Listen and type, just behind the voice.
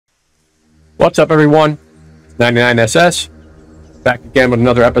What's up, everyone? 99SS back again with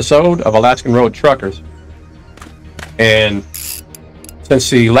another episode of Alaskan Road Truckers. And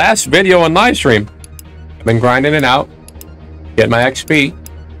since the last video and live stream, I've been grinding it out, getting my XP,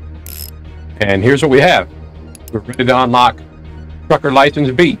 and here's what we have. We're ready to unlock Trucker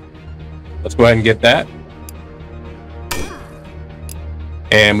License B. Let's go ahead and get that.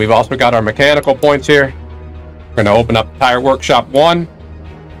 And we've also got our mechanical points here. We're going to open up Tire Workshop 1,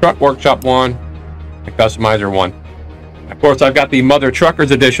 Truck Workshop 1, and Customizer 1. And of course, I've got the Mother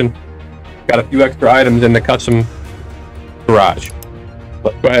Truckers Edition. Got a few extra items in the custom garage.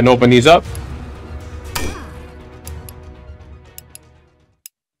 Let's go ahead and open these up.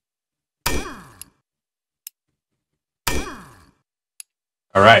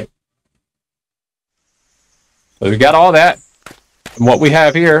 All right. So we got all that. And what we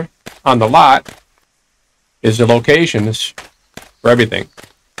have here on the lot is the locations for everything.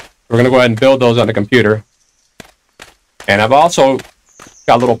 We're going to go ahead and build those on the computer. And I've also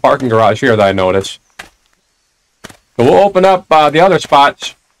got a little parking garage here that I noticed. So we'll open up the other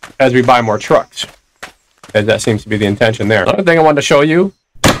spots as we buy more trucks, as that seems to be the intention there. Another thing I wanted to show you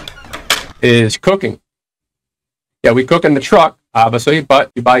is cooking. Yeah, we cook in the truck, obviously, but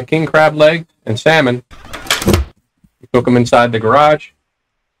you buy king crab legs and salmon. You cook them inside the garage,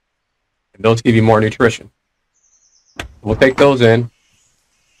 and those give you more nutrition. We'll take those in,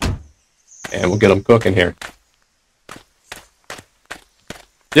 and we'll get them cooking here.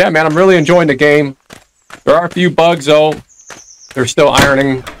 Yeah, man, I'm really enjoying the game. There are a few bugs, though. They're still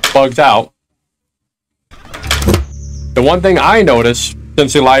ironing bugs out. The one thing I noticed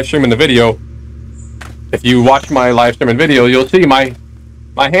since the live stream and the video, if you watch my live stream and video, you'll see my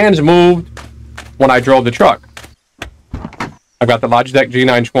hands moved when I drove the truck. I've got the Logitech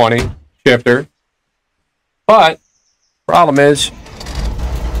G920 Shifter, but problem is,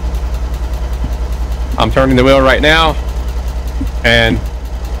 I'm turning the wheel right now, and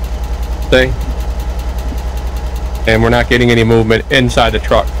see, and we're not getting any movement inside the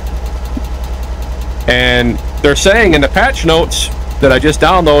truck. And they're saying in the patch notes that I just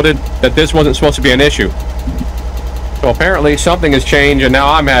downloaded that this wasn't supposed to be an issue. So apparently something has changed, and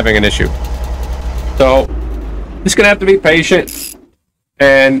now I'm having an issue. So just gonna have to be patient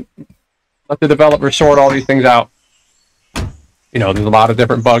and let the developers sort all these things out. You know, there's a lot of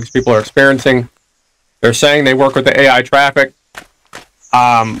different bugs people are experiencing. They're saying they work with the AI traffic.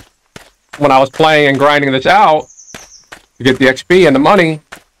 When I was playing and grinding this out to get the XP and the money,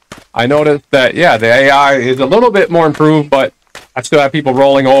 I noticed that, yeah, the AI is a little bit more improved, but I still have people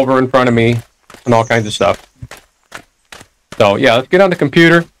rolling over in front of me and all kinds of stuff. So, yeah, let's get on the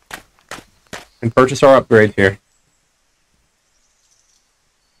computer and purchase our upgrades here.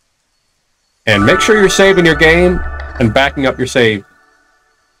 And make sure you're saving your game and backing up your save.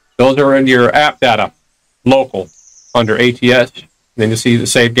 Those are in your app data, local, under ATS. Then you see the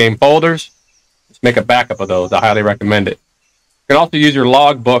save game folders. Just make a backup of those. I highly recommend it. You can also use your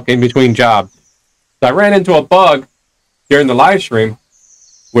log book in between jobs. So I ran into a bug during the live stream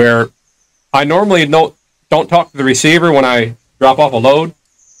where I normally don't talk to the receiver when I drop off a load.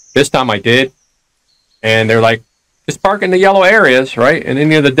 This time I did. And they're like, just park in the yellow areas, right? In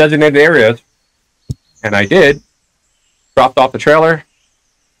any of the designated areas. And I did. Dropped off the trailer.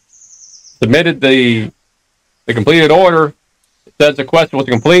 Submitted the completed order. It says the quest was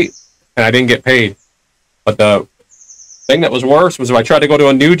complete, and I didn't get paid. But the thing that was worse was if I tried to go to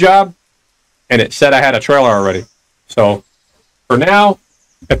a new job, and it said I had a trailer already. So, for now,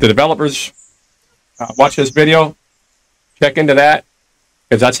 if the developers watch this video, check into that,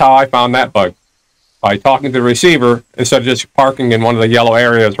 because that's how I found that bug. By talking to the receiver, instead of just parking in one of the yellow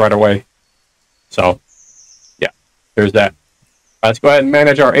areas right away. So, yeah, there's that. Let's go ahead and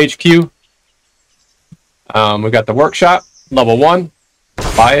manage our HQ. We've got the workshop. Level 1,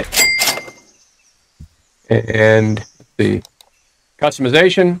 buy it, and let's see,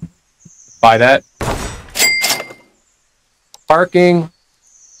 customization, buy that, parking,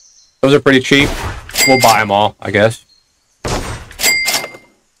 those are pretty cheap, we'll buy them all, I guess.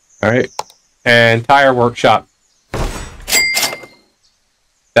 Alright, and tire workshop,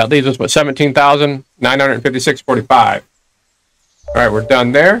 that leaves us with $17,956.45. Alright, we're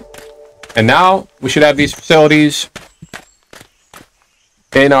done there, and now we should have these facilities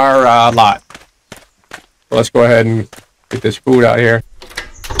in our lot. So let's go ahead and get this food out here.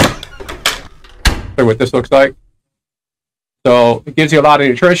 Show what this looks like. So it gives you a lot of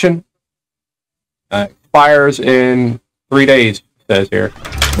nutrition. Expires in 3 days, it says here.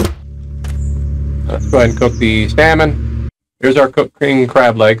 Let's go ahead and cook the salmon. Here's our cooked king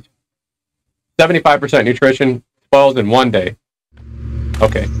crab legs. 75% nutrition, 12 in 1 day.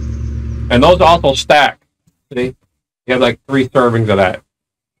 Okay. And those also stack. See? You have like 3 servings of that.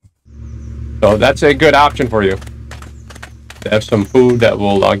 So that's a good option for you. To have some food that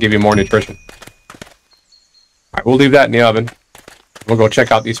will give you more nutrition. Alright, we'll leave that in the oven. We'll go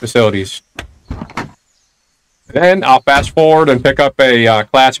check out these facilities. Then I'll fast forward and pick up a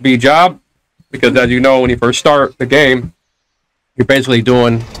Class B job. Because as you know, when you first start the game, you're basically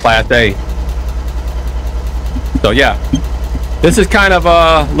doing Class A. So yeah, this is kind of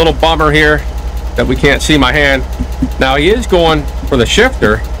a little bummer here that we can't see my hand. Now he is going for the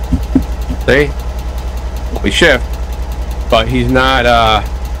shifter. See? We shift, but he's not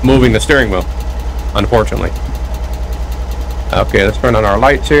moving the steering wheel, unfortunately. Okay, let's turn on our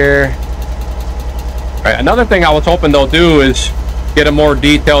lights here. All right, another thing I was hoping they'll do is get a more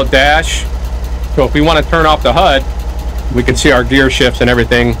detailed dash. So if we want to turn off the HUD, we can see our gear shifts and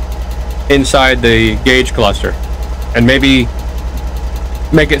everything inside the gauge cluster. And maybe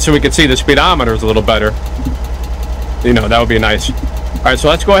make it so we can see the speedometers a little better. You know, that would be nice. All right, so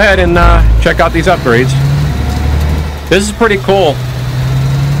let's go ahead and check out these upgrades. This is pretty cool.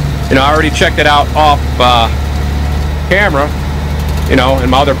 You know, I already checked it out off camera, you know, in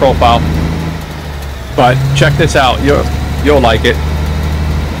my other profile. But check this out. You'll like it.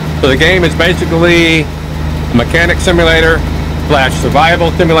 So the game is basically a mechanic simulator /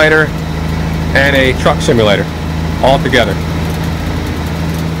 survival simulator and a truck simulator all together.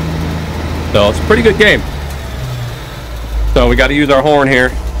 So it's a pretty good game. So we got to use our horn here.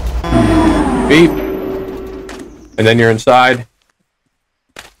 Beep. And then you're inside.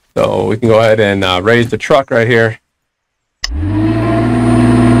 So we can go ahead and raise the truck right here.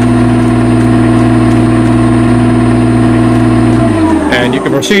 And you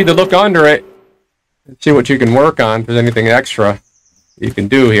can proceed to look under it and see what you can work on. If there's anything extra you can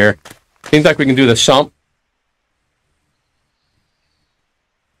do here. Seems like we can do the sump.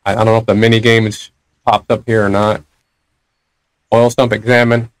 I don't know if the mini game is popped up here or not. Oil sump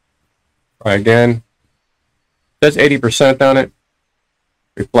examine. Try again. It says 80% on it.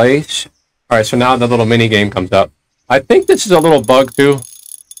 Replace. All right, so now the little mini game comes up. I think this is a little bug too.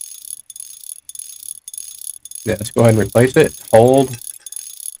 Yeah, let's go ahead and replace it. Hold.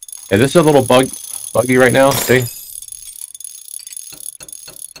 Yeah, this is a little buggy right now. See?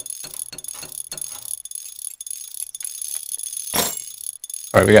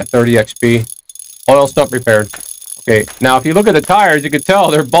 All right, we got 30 XP. Oil stump repaired. Okay, now if you look at the tires, you can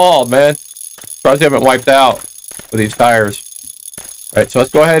tell they're bald, man. Surprised they haven't wiped out with these tires. All right, so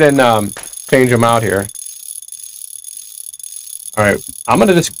let's go ahead and change them out here. All right, I'm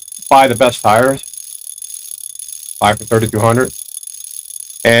gonna just buy the best tires. Buy for 3,200.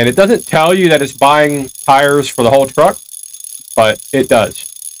 And it doesn't tell you that it's buying tires for the whole truck, but it does.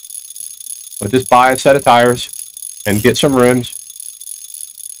 So just buy a set of tires and get some rims.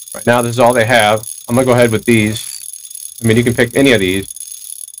 Right now, this is all they have. I'm gonna go ahead with these. I mean, you can pick any of these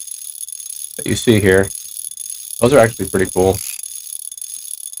that you see here. Those are actually pretty cool.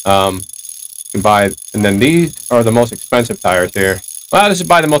 You can buy, and then these are the most expensive tires here. Well, this is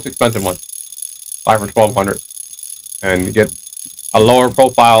buy the most expensive one. Buy for 1,200, and you get a lower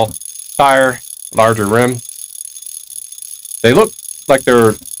profile tire, larger rim. They look like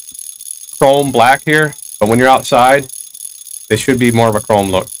they're chrome black here, but when you're outside, they should be more of a chrome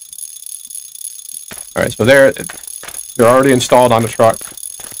look. All right, so they're already installed on the truck,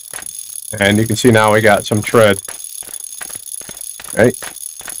 and you can see now we got some tread. Right.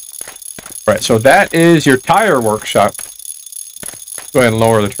 Right, so that is your tire workshop. Go ahead and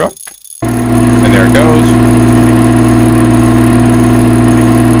lower the truck. And there it goes.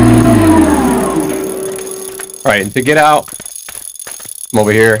 All right, and to get out, come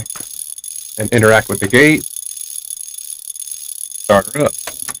over here and interact with the gate. Start her up.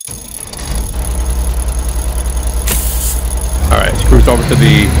 All right, let's cruise over to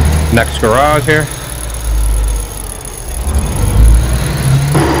the next garage here.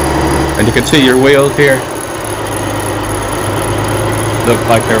 And you can see your wheels here. Look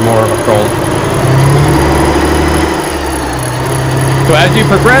like they're more of a chrome. So as you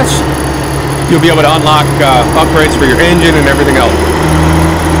progress, you'll be able to unlock upgrades for your engine and everything else.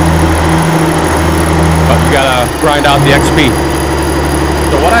 But you gotta grind out the XP.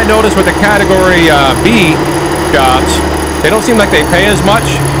 So what I noticed with the category B jobs, they don't seem like they pay as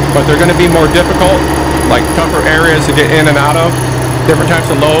much, but they're gonna be more difficult, like tougher areas to get in and out of, different types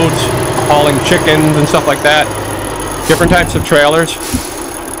of loads, hauling chickens and stuff like that, different types of trailers.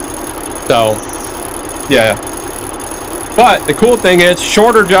 So, yeah. But the cool thing is,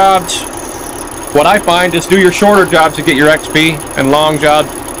 shorter jobs, what I find is do your shorter jobs to get your XP and long jobs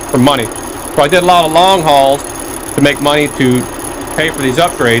for money. So I did a lot of long hauls to make money to pay for these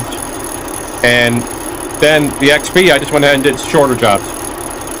upgrades. And then the XP, I just went ahead and did shorter jobs.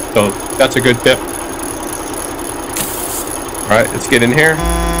 So that's a good tip. All right, let's get in here.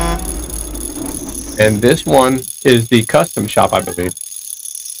 And this one is the custom shop, I believe.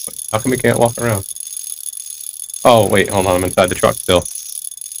 How come we can't walk around? Oh, wait, hold on, I'm inside the truck still. All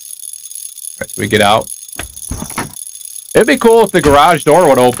right, so we get out. It'd be cool if the garage door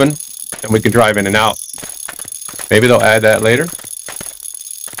would open and we could drive in and out. Maybe they'll add that later.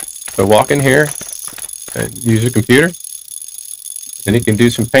 So walk in here and use your computer. And you can do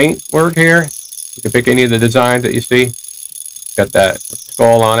some paint work here. You can pick any of the designs that you see. Got that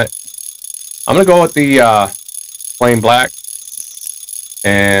skull on it. I'm going to go with the plain black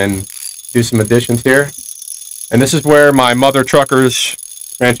and do some additions here. And this is where my mother trucker's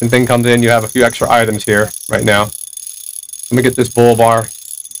mansion thing comes in. You have a few extra items here right now. Let me get this bull bar.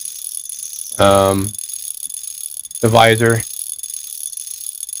 The visor.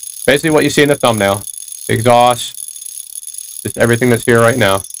 Basically what you see in the thumbnail. Exhaust. Just everything that's here right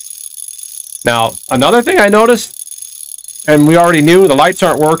now. Now, another thing I noticed, and we already knew, the lights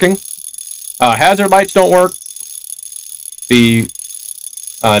aren't working. Hazard lights don't work. The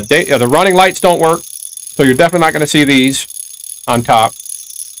running lights don't work. So you're definitely not going to see these on top.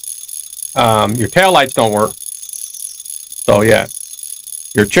 Your tail lights don't work. So yeah.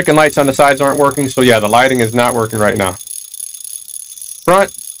 Your chicken lights on the sides aren't working. So yeah, the lighting is not working right now.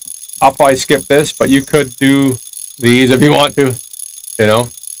 Front, I'll probably skip this, but you could do these if you want to. You know,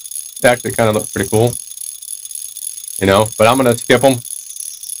 it actually kind of looks pretty cool. You know, but I'm going to skip them.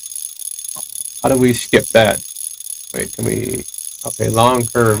 How do we skip that? Wait, can we... Okay, long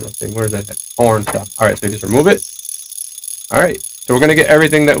curve. Let's see, where's that horn stuff? All right, so just remove it. All right, so we're going to get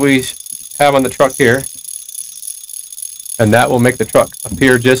everything that we have on the truck here. And that will make the truck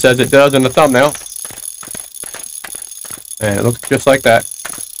appear just as it does in the thumbnail. And it looks just like that.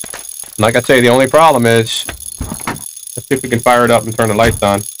 And like I say, the only problem is, let's see if we can fire it up and turn the lights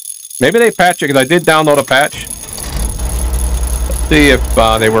on. Maybe they patch it, because I did download a patch. Let's see if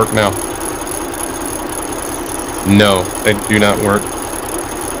they work now. No, they do not work.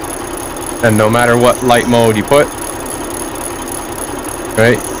 And no matter what light mode you put.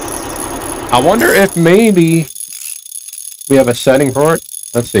 Right? I wonder if maybe we have a setting for it.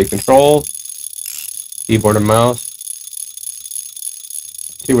 Let's see, control, keyboard and mouse.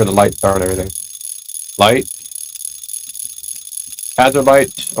 See where the lights are and everything. Light. Hazard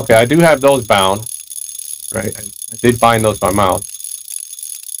lights. Okay, I do have those bound. Right? I did bind those by mouse.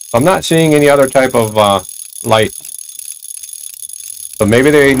 So I'm not seeing any other type of light. So maybe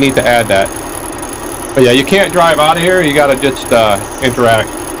they need to add that. But yeah, you can't drive out of here. You got to just interact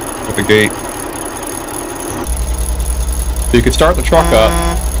with the gate. So you can start the truck up.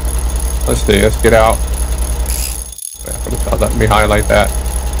 Let's see. Let's get out. Let me highlight that.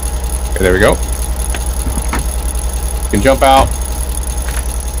 Okay, there we go. You can jump out.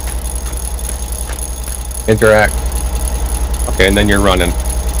 Interact. Okay, and then you're running.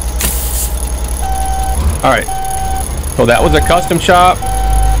 Alright, so that was a custom shop.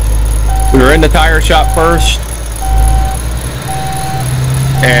 We were in the tire shop first.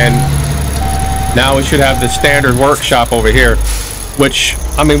 And now we should have the standard workshop over here. Which,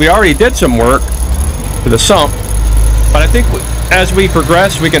 I mean, we already did some work to the sump. But I think as we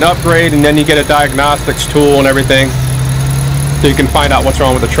progress, we can upgrade, and then you get a diagnostics tool and everything. So you can find out what's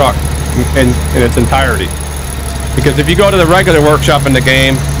wrong with the truck in its entirety. Because if you go to the regular workshop in the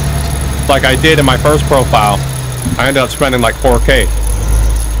game, like I did in my first profile, I ended up spending like $4K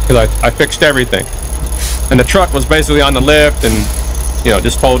because I fixed everything, and the truck was basically on the lift, and you know,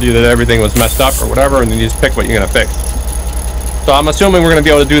 just told you that everything was messed up or whatever, and then you just pick what you're gonna fix. So I'm assuming we're gonna be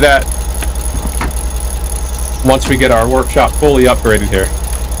able to do that once we get our workshop fully upgraded here.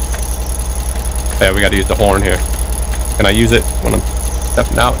 Yeah, we got to use the horn here. Can I use it when I'm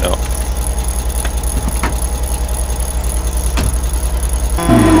stepping out? No.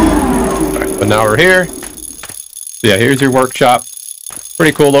 But now we're here. So yeah, here's your workshop.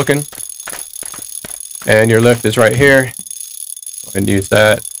 Pretty cool looking. And your lift is right here. Go ahead and use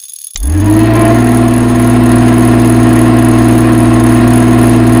that.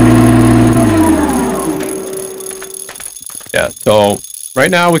 Yeah, so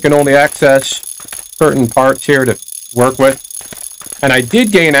right now we can only access certain parts here to work with. And I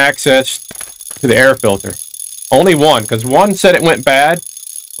did gain access to the air filter. Only one, because one said it went bad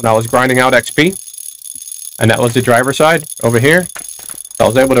when I was grinding out XP, and that was the driver's side over here. So I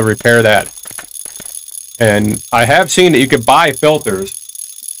was able to repair that. And I have seen that you could buy filters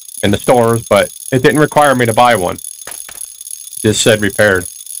in the stores, but it didn't require me to buy one. It just said repaired.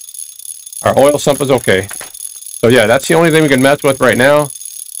 Our oil sump is okay. So yeah, that's the only thing we can mess with right now.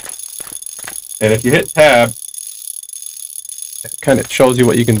 And if you hit tab, it kind of shows you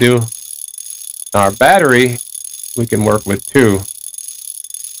what you can do. Now our battery, we can work with too.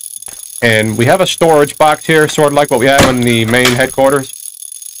 And we have a storage box here, sort of like what we have in the main headquarters.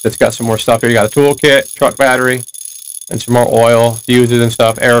 It's got some more stuff here. You got a toolkit, truck battery, and some more oil, fuses and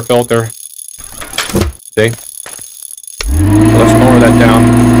stuff, air filter. See? So let's lower that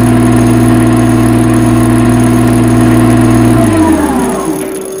down.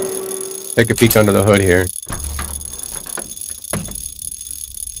 Take a peek under the hood here.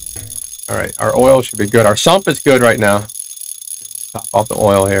 All right, our oil should be good. Our sump is good right now. Top off the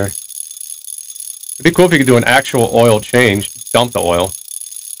oil here. It'd be cool if you could do an actual oil change. Dump the oil.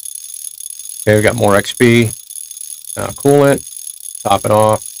 Okay, we got more XP. Coolant. Top it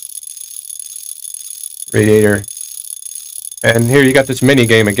off. Radiator. And here you got this mini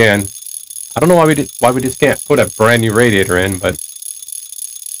game again. I don't know why we just can't put a brand new radiator in, but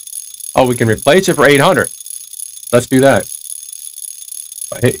oh, we can replace it for 800. Let's do that.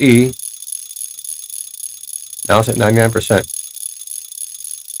 If I hit E, now it's at 99%.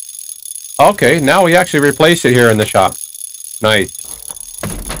 Okay, now we actually replaced it here in the shop. Nice.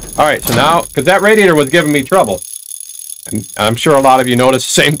 All right, so now, because that radiator was giving me trouble, and I'm sure a lot of you noticed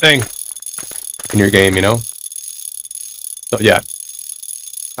the same thing in your game, you know. So yeah.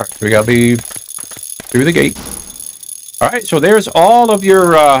 All right, so we gotta leave through the gate. All right, so there's all of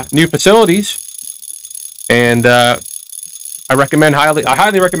your new facilities, and I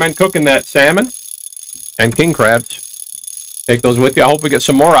highly recommend cooking that salmon and king crabs. Take those with you. I hope we get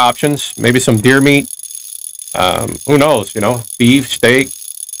some more options, maybe some deer meat. Who knows, you know, beef, steak,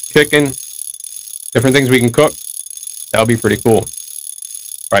 chicken, different things we can cook. That'll be pretty cool. All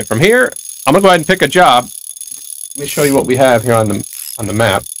right, from here, I'm gonna go ahead and pick a job. Let me show you what we have here on the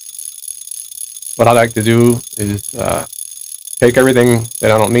map. What I like to do is take everything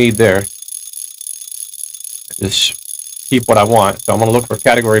that I don't need there. Just keep what I want. So I'm going to look for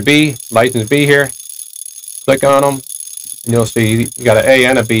category B, license B here. Click on them, and you'll see you got an A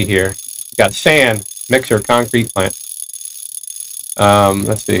and a B here. You got sand, mixer, concrete plant.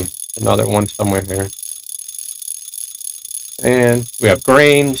 Let's see, another one somewhere here. And we have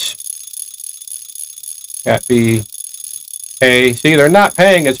grains. Cat B, A. See, they're not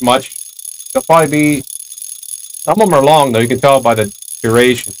paying as much. They'll probably be, some of them are long though, you can tell by the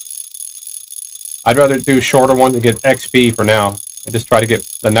duration. I'd rather do shorter ones and get XP for now. And just try to get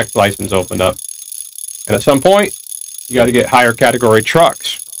the next license opened up. And at some point, you got to get higher category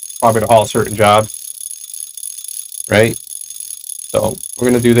trucks, probably to haul certain jobs. Right? So we're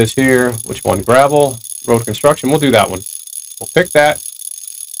going to do this here. Which one? Gravel, road construction. We'll do that one. We'll pick that.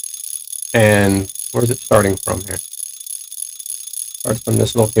 And where's it starting from here? Starts from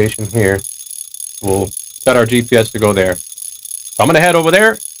this location here. We'll set our GPS to go there. So I'm going to head over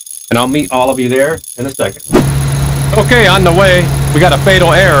there, and I'll meet all of you there in a second. Okay, on the way, we got a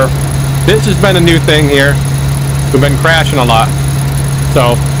fatal error. This has been a new thing here. We've been crashing a lot.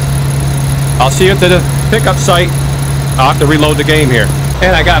 So I'll see you at the pickup site. I'll have to reload the game here.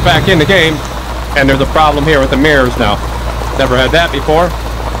 And I got back in the game, and there's a problem here with the mirrors now. Never had that before.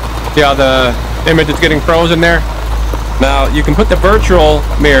 See how the image is getting frozen there? Now, you can put the virtual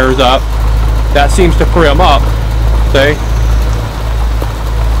mirrors up. That seems to free them up. See?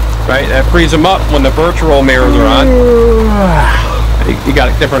 Right? That frees them up when the virtual mirrors are on. You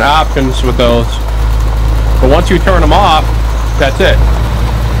got different options with those. But once you turn them off, that's it.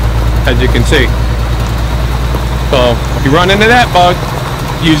 As you can see. So, if you run into that bug,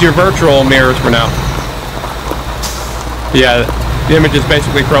 use your virtual mirrors for now. Yeah, the image is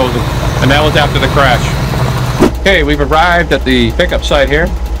basically frozen. And that was after the crash. Okay, we've arrived at the pickup site here.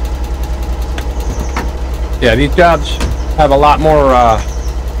 Yeah, these jobs have a lot more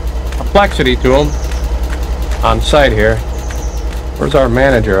complexity to them on site here. Where's our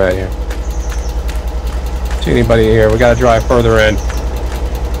manager at here? See anybody here? We got to drive further in.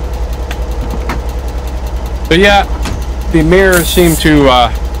 So yeah, the mirrors seem to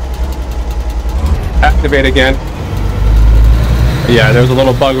activate again. Yeah, there's a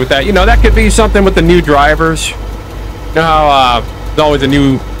little bug with that. You know, that could be something with the new drivers. You know how there's always a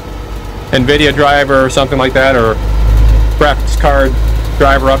new NVIDIA driver or something like that, or graphics card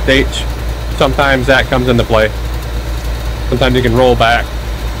driver updates. Sometimes that comes into play. Sometimes you can roll back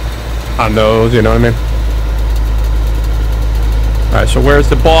on those, you know what I mean? Alright, so where's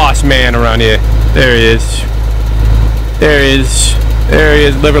the boss man around here? There he is. There he is. There he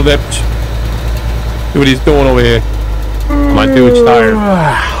is, liver lipped. See what he's doing over here. My dude's tired.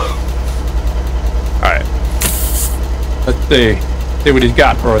 Alright. Let's see. See what he's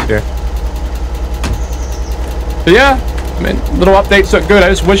got for us here. So yeah, I mean, little updates look good. I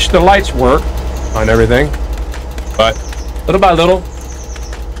just wish the lights work. on everything, but little by little.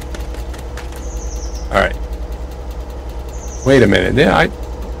 All right. Wait a minute. Yeah,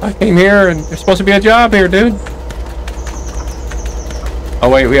 I came here and there's supposed to be a job here, dude. Oh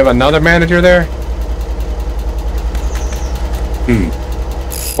wait, we have another manager there.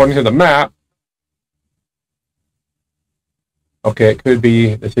 According to the map. Okay, it could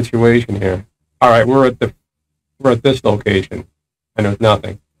be the situation here. All right, we're at this location, and there's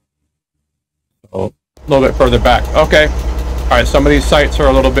nothing. So a little bit further back. Okay. All right, some of these sites are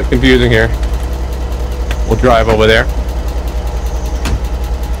a little bit confusing here. We'll drive over there.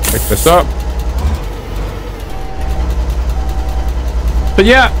 Pick this up. But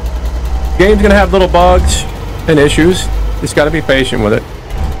yeah, game's gonna have little bugs and issues. Just gotta be patient with it.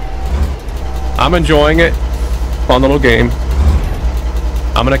 I'm enjoying it. Fun little game.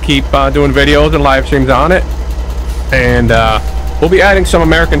 I'm gonna keep doing videos and live streams on it, and we'll be adding some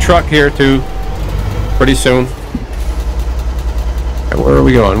American truck here too pretty soon. Right, where are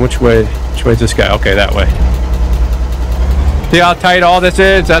we going? Which way is this guy? Okay, that way. See how tight all this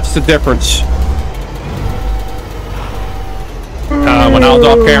is? That's the difference. When I was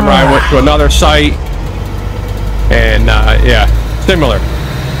off camera, I went to another site, and yeah, similar.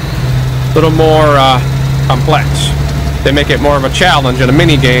 A little more complex. They make it more of a challenge and a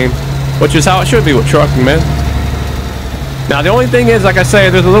mini game, which is how it should be with trucking, man. Now the only thing is, like I say,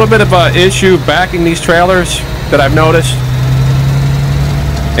 there's a little bit of an issue backing these trailers that I've noticed,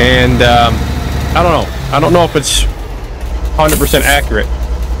 and I don't know if it's 100% accurate.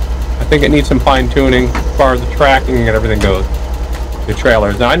 I think it needs some fine tuning as far as the tracking and everything goes. The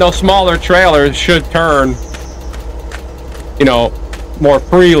trailers. Now I know smaller trailers should turn, you know, more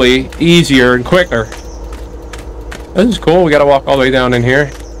freely, easier and quicker. This is cool. We got to walk all the way down in here.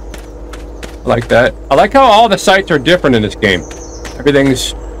 I like that. I like how all the sites are different in this game.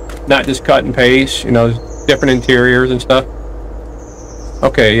 Everything's not just cut and paste, you know, different interiors and stuff.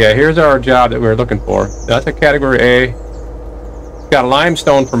 Okay, yeah, here's our job that we were looking for. That's a category A. Got a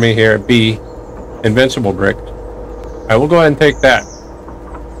limestone for me here at B. Invincible brick. All right, we'll go ahead and take that.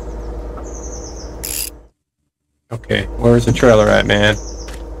 Okay, where's the trailer at, man?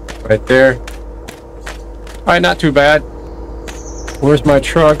 Right there. Alright, not too bad. Where's my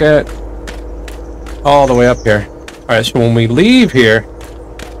truck at? All the way up here. Alright, so when we leave here,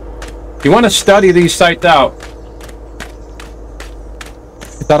 you want to study these sites out.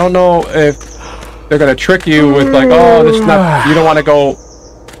 I don't know if they're going to trick you with like, oh, this is not, you don't want to go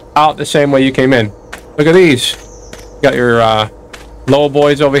out the same way you came in. Look at these. You got your low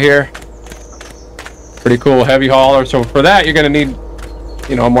boys over here. Pretty cool heavy hauler. So for that, you're going to need,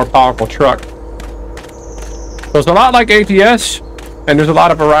 you know, a more powerful truck. So it's a lot like ATS, and there's a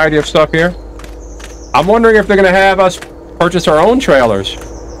lot of variety of stuff here. I'm wondering if they're going to have us purchase our own trailers,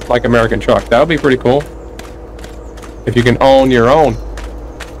 like American Truck. That would be pretty cool. If you can own your own.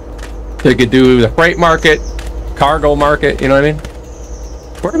 So you could do the freight market, cargo market, you know what I mean?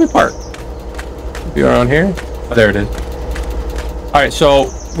 Where do we park? Be around here? Oh, there it is. Alright, so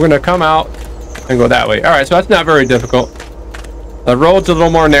we're going to come out and go that way. Alright, so that's not very difficult. The road's a little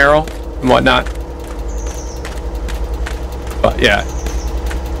more narrow and whatnot. But yeah,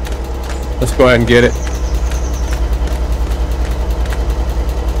 let's go ahead and get it.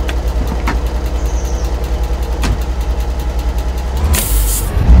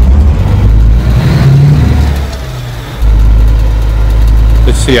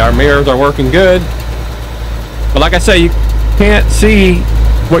 Let's see, our mirrors are working good. But like I say, you can't see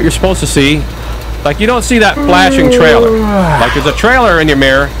what you're supposed to see. Like you don't see that flashing trailer. Like there's a trailer in your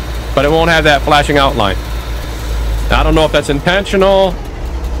mirror, but it won't have that flashing outline. I don't know if that's intentional,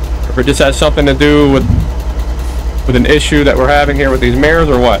 or if it just has something to do with an issue that we're having here with these mirrors,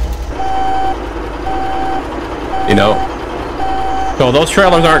 or what. You know, so those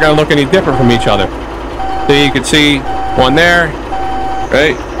trailers aren't going to look any different from each other. So you can see one there,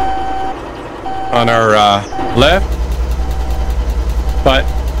 right, on our left, but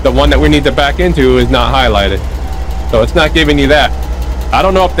the one that we need to back into is not highlighted, so it's not giving you that. I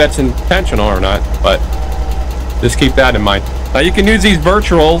don't know if that's intentional or not, but just keep that in mind. Now you can use these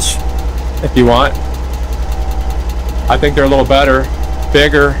virtuals if you want. I think they're a little better,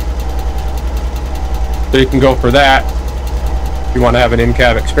 bigger, so you can go for that if you want to have an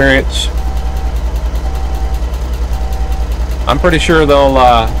in-cab experience. I'm pretty sure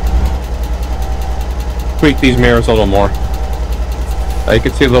they'll tweak these mirrors a little more. You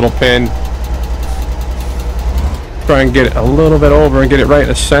can see a little pin. Try and get it a little bit over and get it right in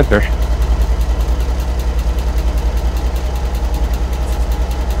the center.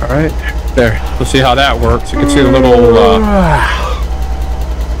 Alright, there. We'll see how that works. You can see the little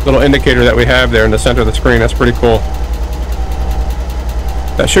little indicator that we have there in the center of the screen. That's pretty cool.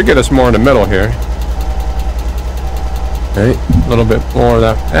 That should get us more in the middle here. Right, a little bit more of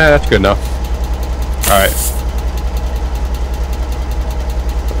that. That's good enough. All right.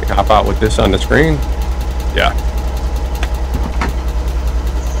 Let me hop out with this on the screen. Yeah.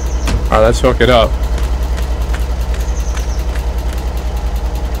 All right, let's hook it up.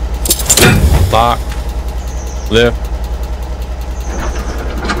 Lock. Lift.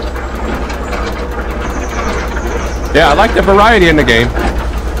 Yeah, I like the variety in the game.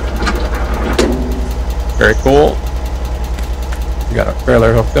 Very cool. We got our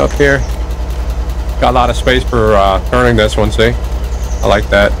trailer hooked up here. Got a lot of space for turning this one, see? I like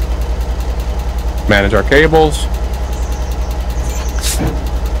that. Manage our cables.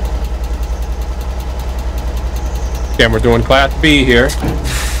 Again, we're doing Class B here.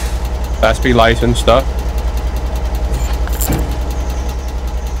 Class B license stuff.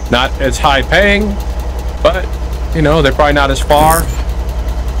 Not as high paying, but you know, they're probably not as far.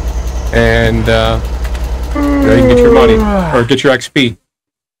 And you know, you can get your money or get your XP.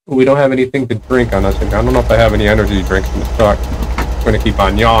 We don't have anything to drink on us. I don't know if I have any energy drinks in the truck. I'm gonna keep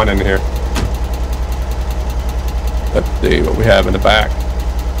on yawning here. Let's see what we have in the back.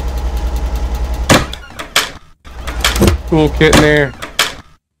 Toolkit in there.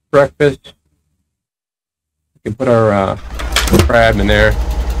 Breakfast. We can put our crab in there.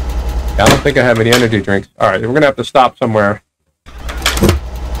 I don't think I have any energy drinks. Alright, we're gonna have to stop somewhere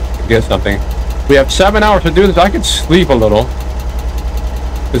to get something. We have 7 hours to do this. I could sleep a little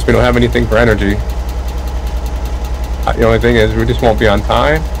because we don't have anything for energy. The only thing is we just won't be on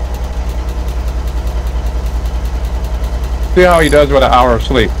time. See how he does with an hour of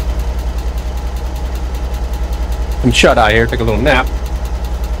sleep. And shut eye here, take a little nap.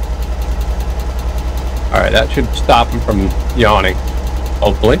 Alright, that should stop him from yawning,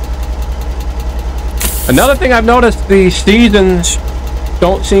 hopefully. Another thing I've noticed, the seasons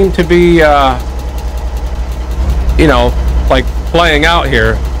don't seem to be, you know, like playing out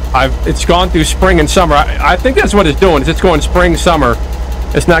here. It's gone through spring and summer. I think that's what it's doing. It's going spring, summer.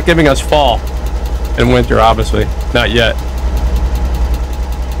 It's not giving us fall and winter, obviously. Not yet.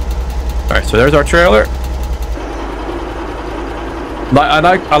 All right, so there's our trailer. I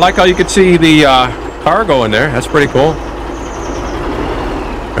like how you can see the cargo in there. That's pretty cool.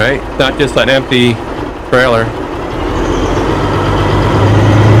 Right? Not just an empty trailer.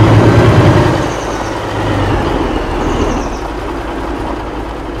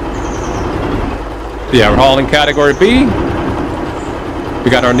 Yeah, we're hauling category B. We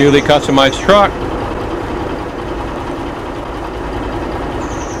got our newly customized truck.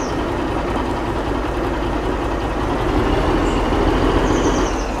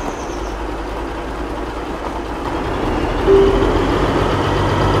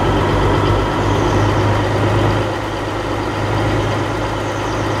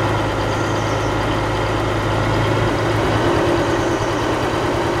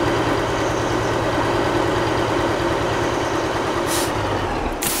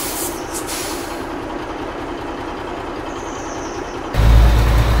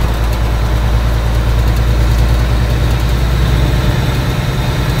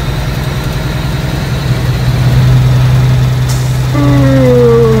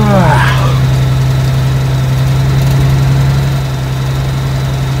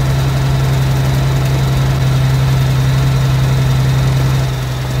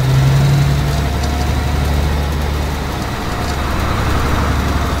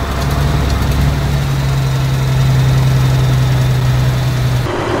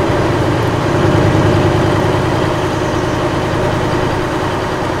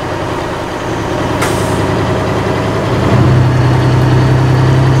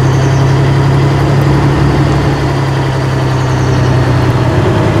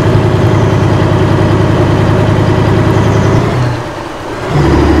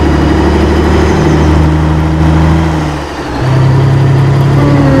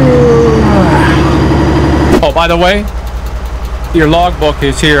 By the way, your logbook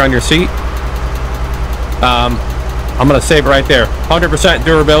is here on your seat. I'm going to save it right there. 100%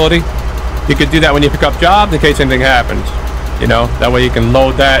 durability. You could do that when you pick up jobs in case anything happens. You know, that way you can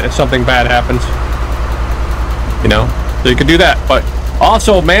load that if something bad happens. You know, so you can do that. But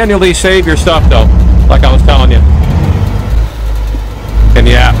also manually save your stuff though, like I was telling you. In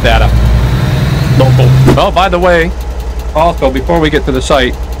the app data. Local. Oh, by the way, also before we get to the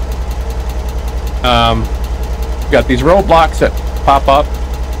site, got these roadblocks that pop up,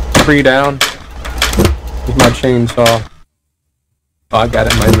 3 down. Here's my chainsaw. Oh, I got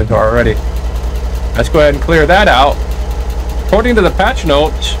it in my inventory already. Let's go ahead and clear that out. according to the patch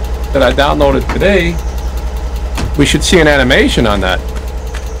notes that I downloaded today, we should see an animation on that.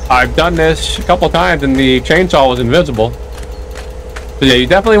 I've done this a couple times and the chainsaw was invisible. So yeah, you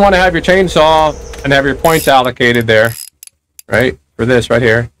definitely want to have your chainsaw and have your points allocated there, right? For this right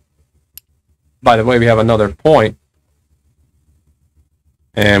here. By the way, we have another point.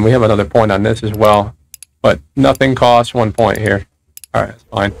 And we have another point on this as well. But nothing costs 1 point here. Alright, that's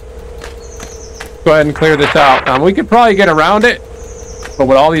fine. Go ahead and clear this out. We could probably get around it, but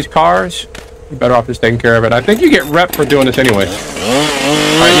with all these cars, you're better off just taking care of it. I think you get rep for doing this anyway.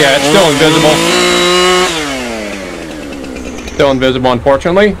 Alright, yeah, it's still invisible. Still invisible,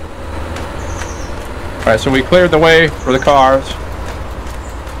 unfortunately. Alright, so we cleared the way for the cars.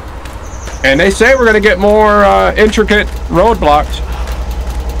 And they say we're going to get more intricate roadblocks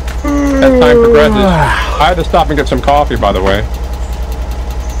as time progresses. I had to stop and get some coffee, by the way,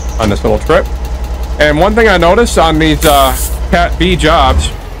 on this little trip. And one thing I noticed on these Cat B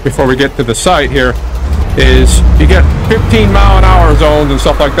jobs, before we get to the site here, is you get 15-mile-an-hour zones and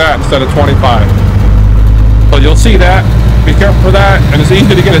stuff like that instead of 25. So you'll see that. Be careful for that, and it's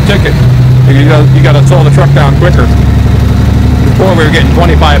easy to get a ticket. You got to slow the truck down quicker. Before we were getting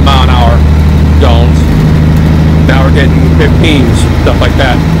 25-mile-an-hour zones. Now we're getting 15s, stuff like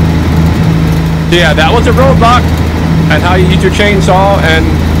that. So yeah, that was a roadblock, and how you use your chainsaw, and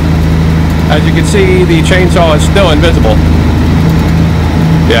as you can see, the chainsaw is still invisible.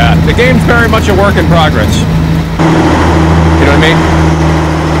 Yeah, the game's very much a work in progress. You know what I mean?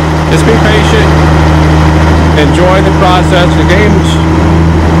 Just be patient. Enjoy the process. The game's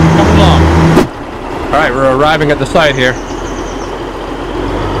coming along. Alright, we're arriving at the site here.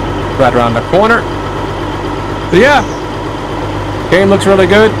 Right around the corner. So yeah, game looks really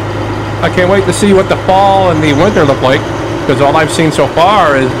good. I can't wait to see what the fall and the winter look like, because all I've seen so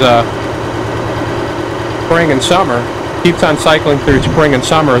far is spring and summer. Keeps on cycling through spring and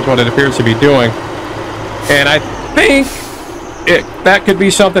summer is what it appears to be doing. And I think that could be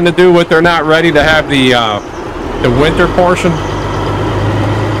something to do with they're not ready to have the winter portion.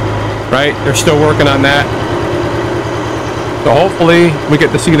 Right? They're still working on that. So hopefully we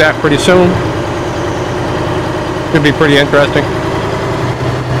get to see that pretty soon. Could be pretty interesting.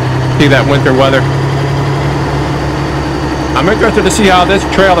 See that winter weather. I'm interested to see how this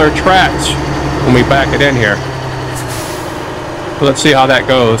trailer tracks when we back it in here. So let's see how that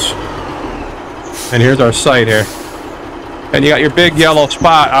goes. And here's our site here. And you got your big yellow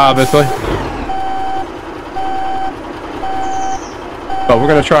spot, obviously. But we're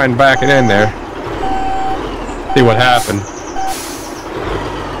going to try and back it in there. See what happens.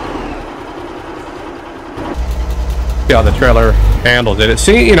 See how the trailer handles it. It's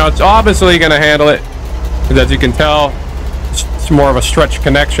obviously going to handle it. Because as you can tell, it's more of a stretch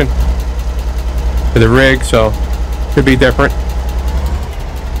connection to the rig, so it could be different.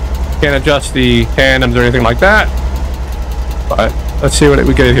 Can't adjust the tandems or anything like that. But let's see what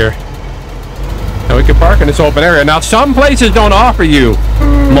we get here. Now we can park in this open area. Now some places don't offer you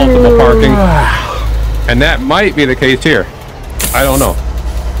multiple parking, and that might be the case here. I don't know.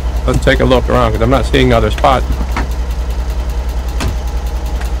 Let's take a look around because I'm not seeing other spots.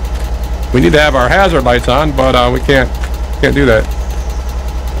 We need to have our hazard lights on, but we can't do that.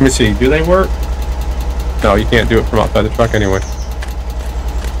 Let me see. Do they work? No, you can't do it from outside the truck anyway.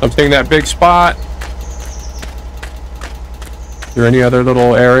 I'm seeing that big spot. Is there any other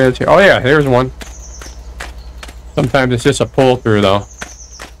little areas here? Oh yeah, here's one. Sometimes it's just a pull through though.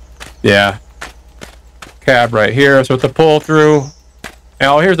 Yeah. Cab right here, so it's a pull through.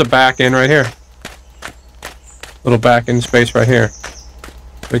 Oh, here's a back end right here. Little back end space right here.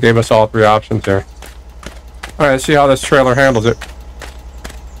 They gave us all three options there. Alright, let's see how this trailer handles it.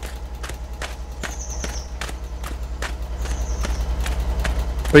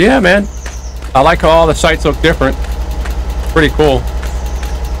 But yeah, man, I like how all the sites look different. Pretty cool.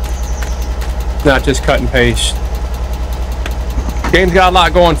 Not just cut and paste. Game's got a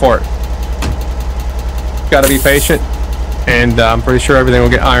lot going for it. Got to be patient, and I'm pretty sure everything will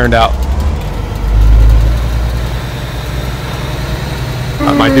get ironed out.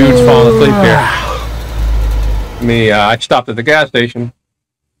 My dude's falling asleep here. I stopped at the gas station.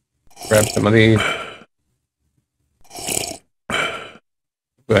 Grab some of these.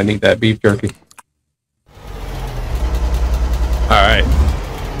 I need that beef jerky. Alright.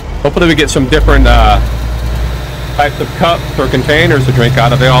 Hopefully we get some different types of cups or containers to drink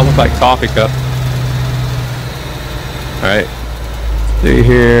out of. They all look like coffee cups. Alright. See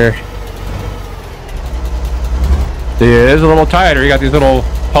here. See, it is a little tighter. You got these little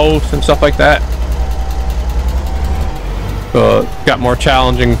posts and stuff like that. So it's got more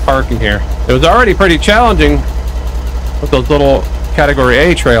challenging parking here. It was already pretty challenging with those little Category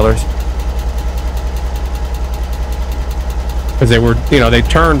A trailers. Because they were, you know, they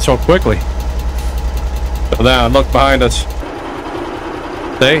turned so quickly. So now look behind us.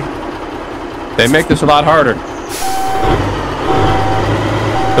 They make this a lot harder.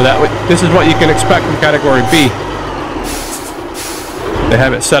 So this is what you can expect from Category B. They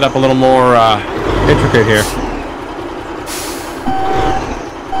have it set up a little more intricate here.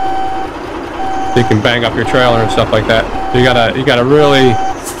 So you can bang up your trailer and stuff like that. So you gotta really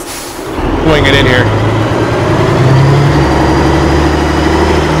swing it in here.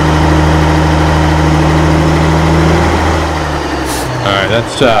 All right,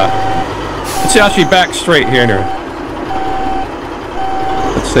 let's see how she backs straight here now.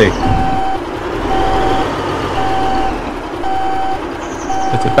 Let's see.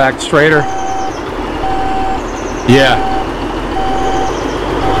 Is it back straighter? Yeah.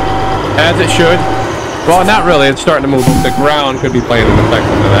 As it should. Well, not really. It's starting to move. The ground could be playing an effect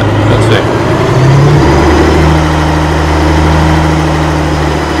into that. Let's see.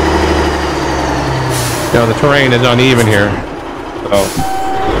 You know, the terrain is uneven here, so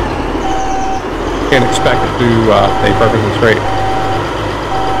can't expect it to stay perfectly straight.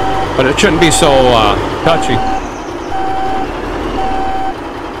 But it shouldn't be so touchy.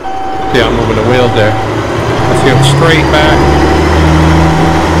 See, I'm moving the wheels there. Let's get them straight back.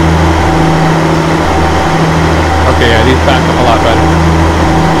 Okay, yeah, these back up a lot better.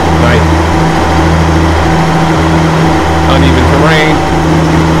 Nice. Uneven terrain.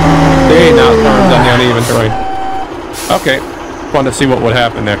 See, now it turns on the uneven terrain. Okay, wanted to see what would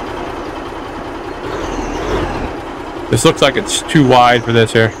happen there. This looks like it's too wide for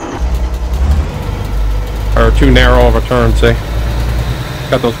this here. Or too narrow of a turn, see?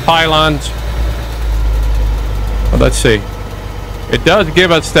 Got those pylons. Well, let's see. It does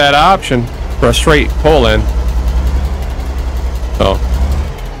give us that option for a straight pull-in. So,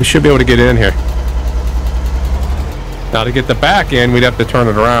 we should be able to get in here. Now, to get the back in, we'd have to turn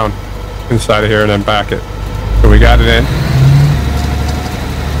it around inside of here and then back it. So we got it in.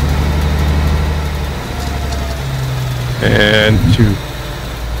 And to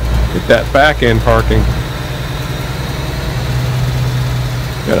get that back in parking,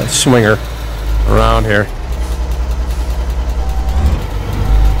 got a swinger around here.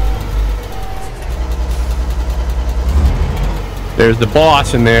 There's the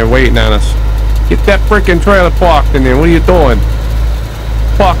boss in there waiting on us. Get that freaking trailer parked in there. What are you doing?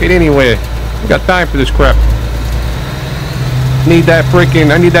 Park it anywhere. We got time for this crap. Need that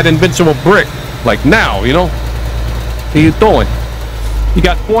freaking, I need that invincible brick. Like now, you know? What are you doing? You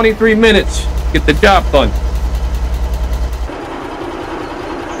got 23 minutes. Get the job done.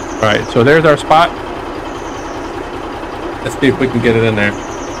 Alright, so there's our spot. Let's see if we can get it in there.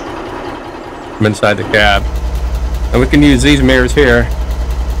 I'm inside the cab. And we can use these mirrors here,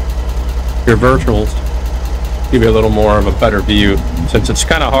 your virtuals, give you a little more of a better view, since it's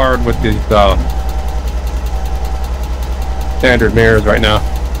kind of hard with these standard mirrors right now.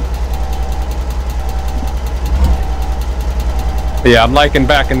 But yeah, I'm liking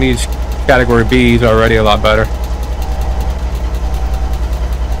back in these Category B's already a lot better.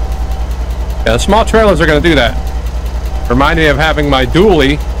 Yeah, the small trailers are going to do that. Remind me of having my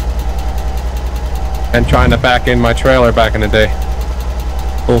dually and trying to back in my trailer back in the day.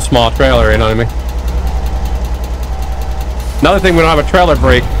 Little small trailer, you know what I mean? Another thing, we don't have a trailer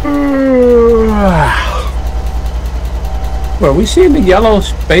brake. Well, are we seeing the yellow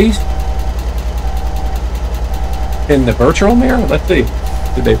space in the virtual mirror? Let's see.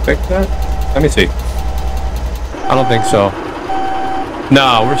 Did they fix that? Let me see. I don't think so.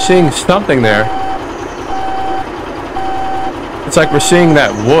 No, we're seeing something there. It's like we're seeing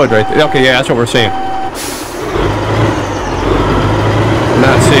that wood right there. Okay, yeah, that's what we're seeing.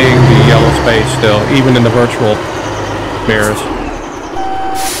 Not seeing the yellow space still, even in the virtual mirrors.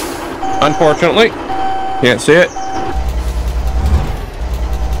 Unfortunately, can't see it.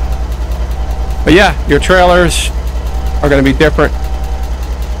 But yeah, your trailers are going to be different.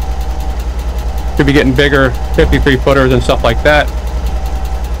 Could be getting bigger, 53 footers and stuff like that.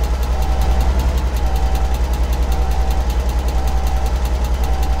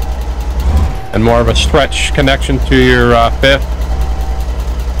 And more of a stretch connection to your fifth.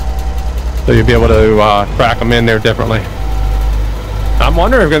 So you'll be able to track them in there differently. I'm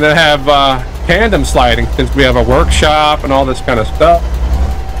wondering if we're going to have tandem sliding, since we have a workshop and all this kind of stuff.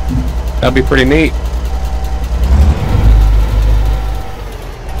 That'd be pretty neat.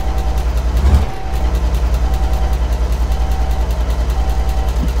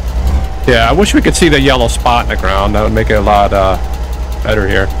 Yeah, I wish we could see the yellow spot in the ground. That would make it a lot better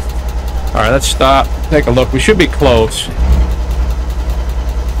here. Alright, let's stop. Take a look. We should be close.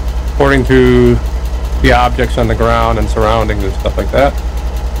 According to the objects on the ground and surroundings and stuff like that.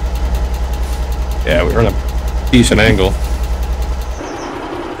 Yeah, we were in a decent angle.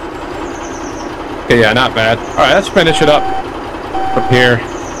 Okay, yeah, not bad. Alright, let's finish it up from here.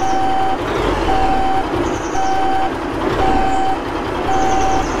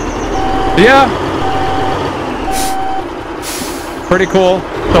 Yeah. Pretty cool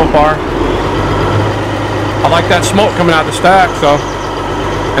so far. I like that smoke coming out the stack, so.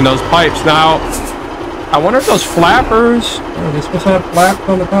 And those pipes. Now, I wonder if those flappers, are they supposed to have flaps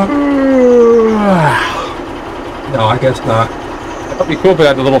on the top? No, I guess not. That would be cool if they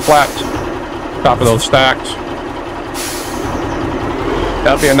had the little flaps on top of those stacks.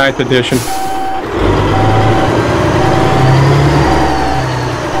 That would be a nice addition.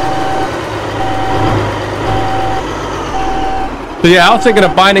 So yeah, I was thinking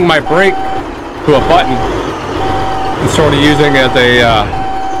of binding my brake to a button and sort of using it as a,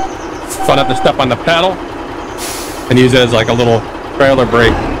 so I don't have to step on the pedal and use it as like a little trailer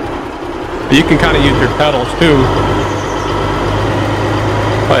brake. But you can kind of use your pedals too.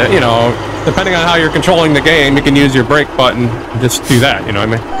 But you know, depending on how you're controlling the game, you can use your brake button and just do that, you know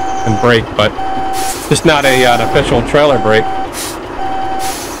what I mean? And brake, but it's not an official trailer brake.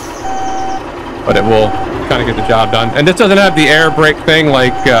 But it will kind of get the job done. And this doesn't have the air brake thing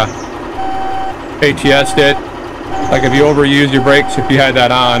like ATS did. Like if you overuse your brakes, if you had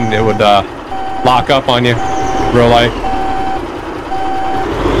that on, it would lock up on you real life.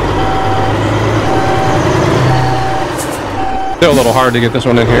 Still a little hard to get this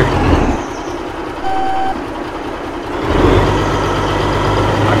one in here.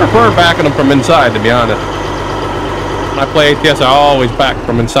 I prefer backing them from inside, to be honest. When I play ATS, I always back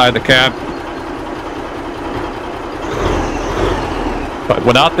from inside the cab. But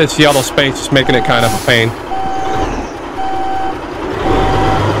without this yellow space, it's making it kind of a pain.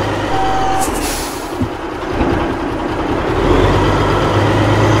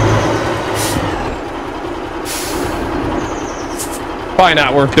 Probably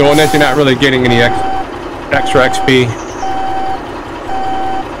not worth doing it. You're not really getting any extra XP.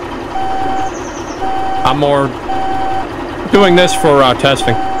 I'm more doing this for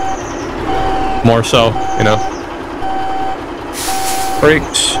testing. More so, you know.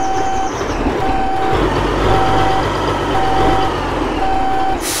 Brakes.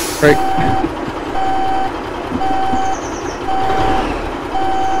 Brake.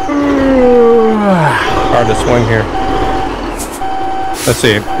 Hard to swing here. Let's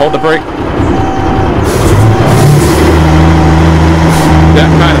see. Hold the brake. That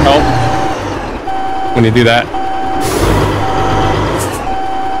kind of helps when you do that.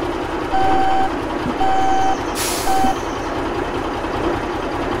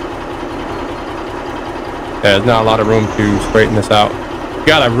 Yeah, there's not a lot of room to straighten this out. You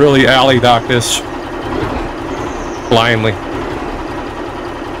gotta really alley dock this blindly. You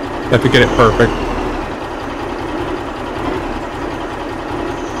have to get it perfect.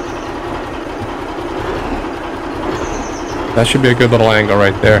 That should be a good little angle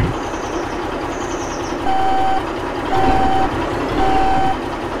right there.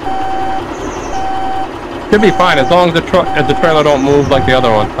 Should be fine as long as the trailer don't move like the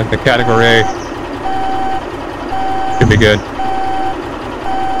other one, like the category A. Should be good.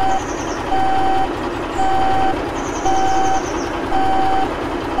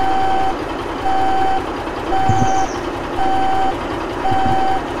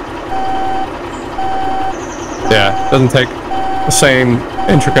 Yeah, doesn't take the same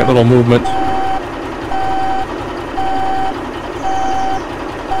intricate little movements.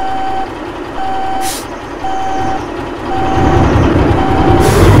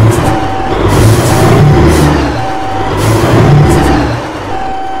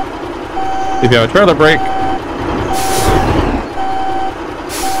 If you have a trailer brake,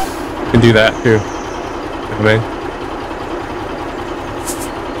 you can do that too. You know what I mean?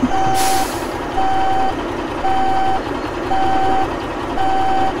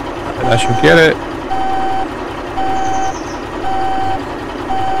 I should get it.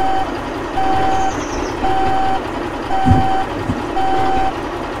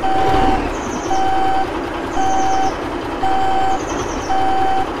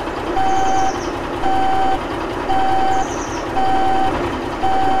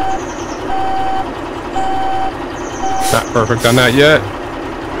 Not perfect on that yet.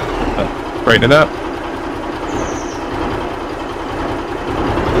 Straighten it up.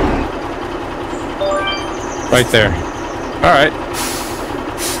 Right there. All right.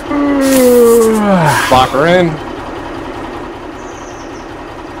 Lock her in.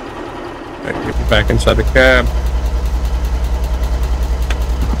 back inside the cab.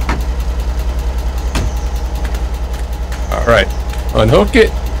 All right, unhook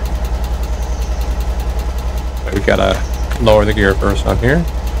it. We gotta lower the gear first on here.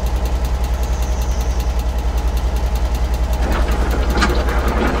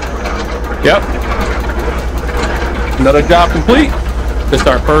 Yep. Another job complete. This is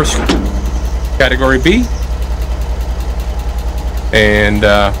our first category B. And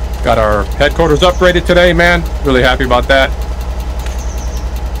got our headquarters upgraded today, man. Really happy about that.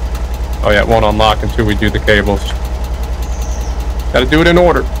 Oh yeah, it won't unlock until we do the cables. Gotta do it in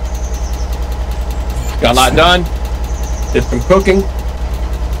order. Got a lot done. Did some cooking.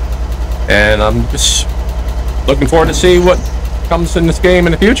 And I'm just looking forward to see what comes in this game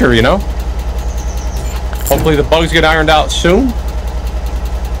in the future, you know? Hopefully the bugs get ironed out soon.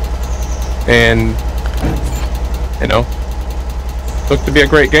 And, you know, looks to be a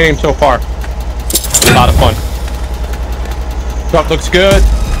great game so far. A lot of fun. Truck looks good.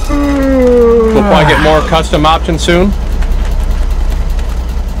 We'll probably get more custom options soon.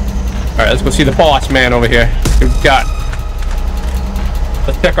 Alright, let's go see the boss man over here. We've got.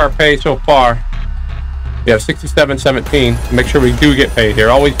 Let's check our pay so far. We have 67.17. Make sure we do get paid here.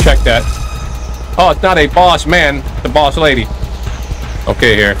 Always check that. Oh, it's not a boss man, it's a boss lady.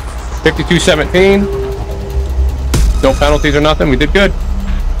 Okay, here. 52.17. No penalties or nothing. We did good.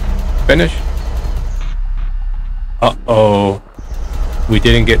 Finish. Uh-oh. We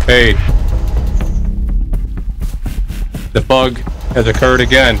didn't get paid. The bug has occurred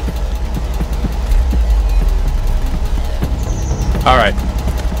again. Alright.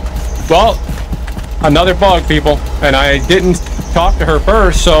 Well, another bug, people. And I didn't talk to her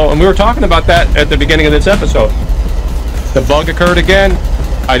first, and we were talking about that at the beginning of this episode. The bug occurred again.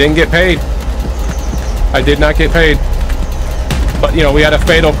 I didn't get paid. I did not get paid. But, you know, we had a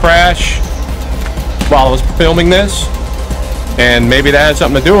fatal crash while I was filming this. And maybe that had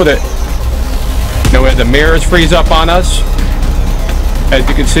something to do with it. You know, we had the mirrors freeze up on us. As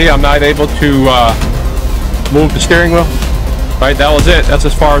you can see, I'm not able to move the steering wheel. Right, that was it. That's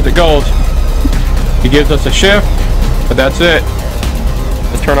as far as it goes. He gives us a shift, but that's it.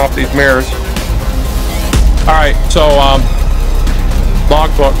 Let's turn off these mirrors. Alright, so,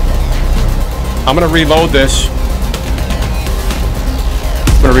 logbook. I'm going to reload this.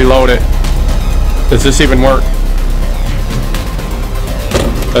 I'm going to reload it. Does this even work?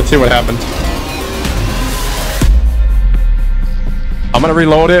 Let's see what happens. I'm going to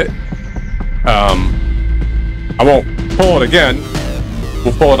reload it. I won't pull it again.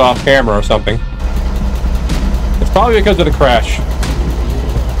 We'll pull it off camera or something. It's probably because of the crash.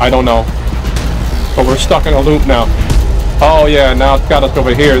 I don't know. But we're stuck in a loop now. Oh yeah, now it's got us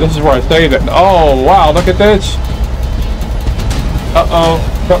over here. This is where I saved it. Oh wow, look at this. Uh-oh.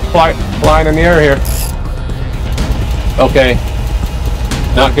 Truck flying in the air here. Okay.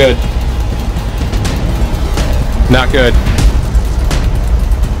 Not good. Not good.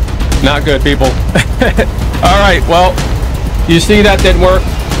 Not good, people. Alright, well, you see that didn't work,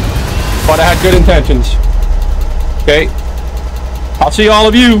 but I had good intentions. Okay? I'll see all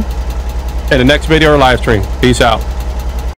of you in the next video or live stream. Peace out.